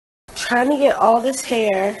Trying to get all this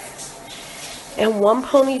hair in one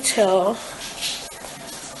ponytail.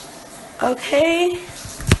 Okay?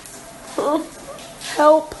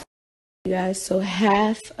 Help. You guys, so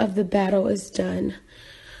half of the battle is done.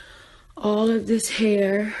 All of this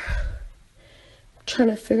hair. I'm trying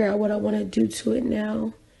to figure out what I want to do to it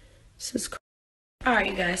now. This is crazy.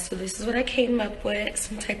 Alright, you guys, so this is what I came up with.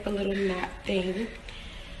 Some type of little knot thing.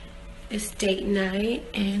 It's date night,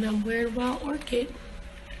 and I'm wearing Wild Orchid.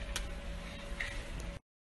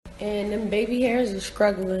 And them baby hairs are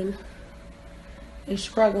struggling. They're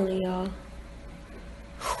struggling, y'all.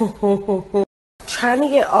 Trying to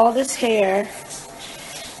get all this hair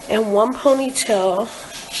in one ponytail.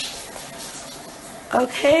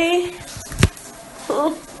 Okay?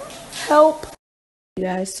 Help. You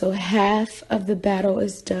guys, so half of the battle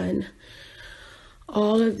is done.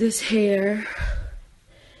 All of this hair.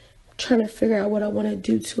 I'm trying to figure out what I want to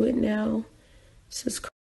do to it now. This is crazy.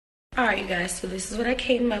 Alright, you guys, so this is what I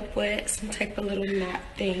came up with. Some type of little knot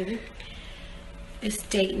thing. It's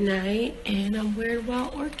date night, and I'm wearing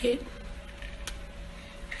Wild Orchid.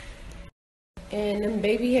 And them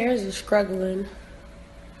baby hairs are struggling.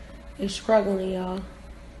 They're struggling, y'all.